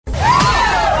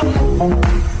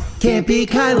Can't be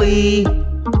Kylie.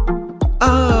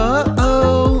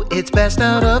 Oh, it's best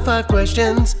out of 5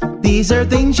 questions. These are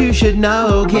things you should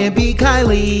know. Can't be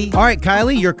Kylie. All right,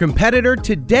 Kylie, your competitor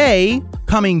today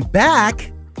coming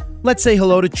back. Let's say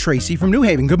hello to Tracey from New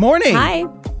Haven. Good morning. Hi.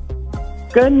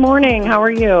 Good morning. How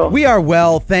are you? We are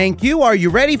well, thank you. Are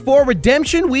you ready for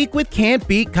Redemption Week with Can't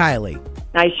Beat Kylie?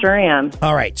 I sure am.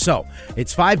 All right, so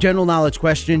it's 5 general knowledge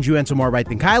questions. You answer more right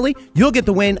than Kylie. You'll get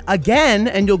the win again,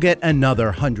 and you'll get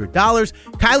another $100.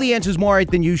 Kylie answers more right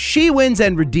than you. She wins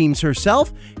and redeems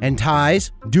herself. And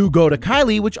ties do go to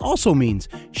Kylie, which also means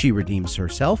she redeems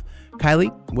herself.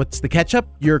 Kylie, what's the catch-up?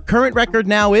 Your current record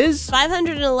now is?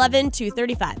 511 to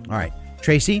 35. All right.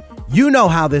 Tracey, you know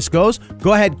how this goes.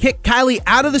 Go ahead, kick Kylie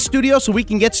out of the studio so we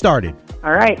can get started.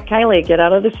 All right, Kylie, get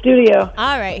out of the studio.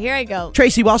 All right, here I go.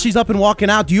 Tracey, while she's up and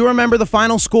walking out, do you remember the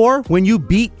final score when you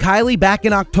beat Kylie back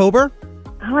in October?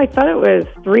 Oh, I thought it was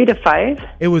 3-5.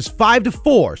 It was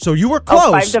 5-4, so you were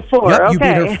close. 5-4, Yep, okay. you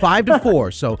beat her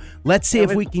 5-4. So let's see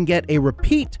if we can get a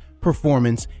repeat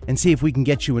performance and see if we can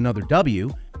get you another W.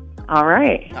 All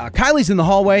right. Kylie's in the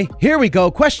hallway. Here we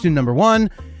go. Question number 1.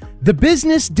 The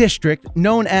business district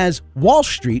known as Wall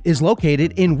Street is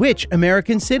located in which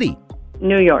American city?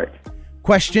 New York.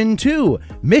 Question 2.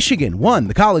 Michigan won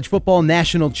the college football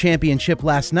national championship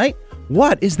last night.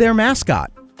 What is their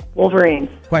mascot? Wolverines.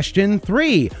 Question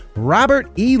 3.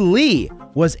 Robert E. Lee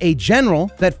was a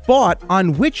general that fought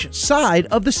on which side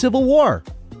of the Civil War?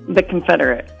 The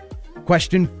Confederate.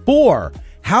 Question 4.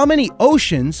 How many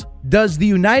oceans does the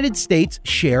United States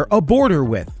share a border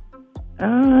with?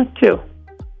 2.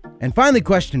 And finally,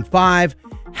 question 5.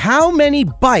 How many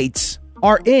bytes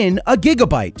are in a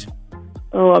gigabyte?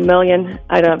 Oh, 1 million.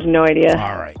 I have no idea.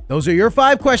 All right. Those are your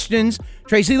 5 questions.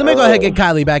 Tracey, let me go ahead and get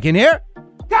Kylie back in here.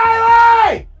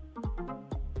 Kylie!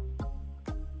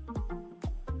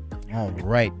 All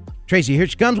right. Tracey, here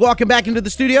she comes, walking back into the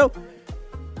studio.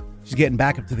 She's getting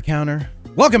back up to the counter.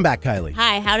 Welcome back, Kylie.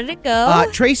 Hi, how did it go?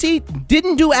 Tracey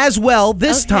didn't do as well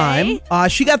this time.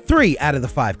 She got 3 out of the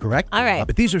 5, correct? All right.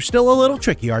 But these are still a little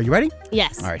tricky. Are you ready?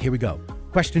 Yes. All right, here we go.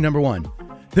 Question number 1.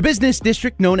 The business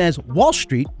district known as Wall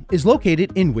Street is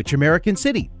located in which American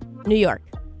city? New York.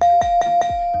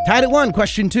 Tied at 1.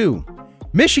 Question 2.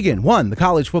 Michigan won the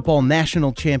college football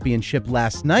national championship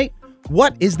last night.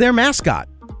 What is their mascot?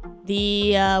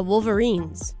 The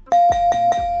Wolverines.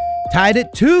 Tied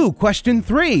at 2. Question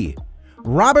 3.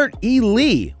 Robert E.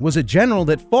 Lee was a general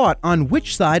that fought on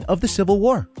which side of the Civil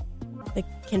War? The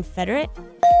Confederate?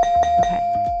 Okay.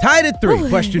 Tied at 3.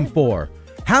 Question 4.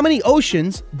 How many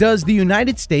oceans does the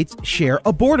United States share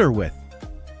a border with?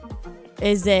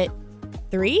 Is it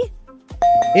 3?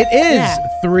 It is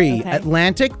 3. Okay.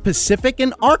 Atlantic, Pacific,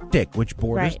 and Arctic, which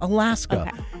borders Right. Alaska.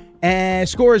 Okay. And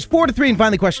score is 4-3. And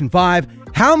finally, question 5.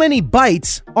 How many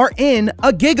bytes are in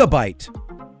a gigabyte?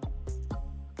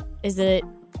 Is it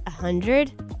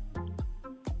 100?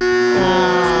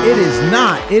 It is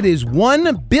not. It is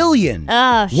 1 billion.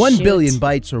 Oh, 1 shoot. billion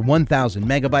bytes or 1,000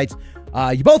 megabytes.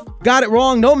 You both got it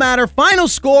wrong. No matter. Final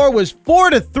score was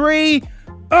 4-3.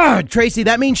 Tracey,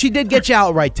 that means she did get you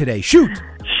out right today. Shoot.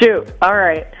 All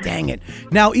right. Dang it.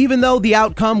 Now, even though the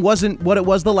outcome wasn't what it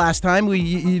was the last time,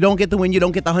 you don't get the win, you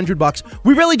don't get the $100.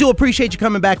 We really do appreciate you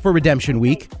coming back for Redemption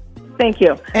Week. Thank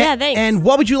you. Yeah, thanks. And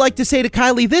what would you like to say to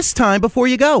Kylie this time before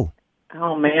you go?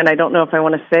 Oh, man, I don't know if I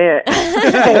want to say it.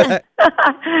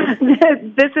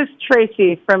 This is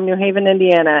Tracey from New Haven,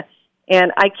 Indiana,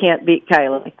 and I can't beat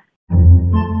Kylie.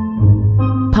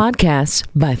 Podcasts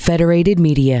by Federated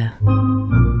Media.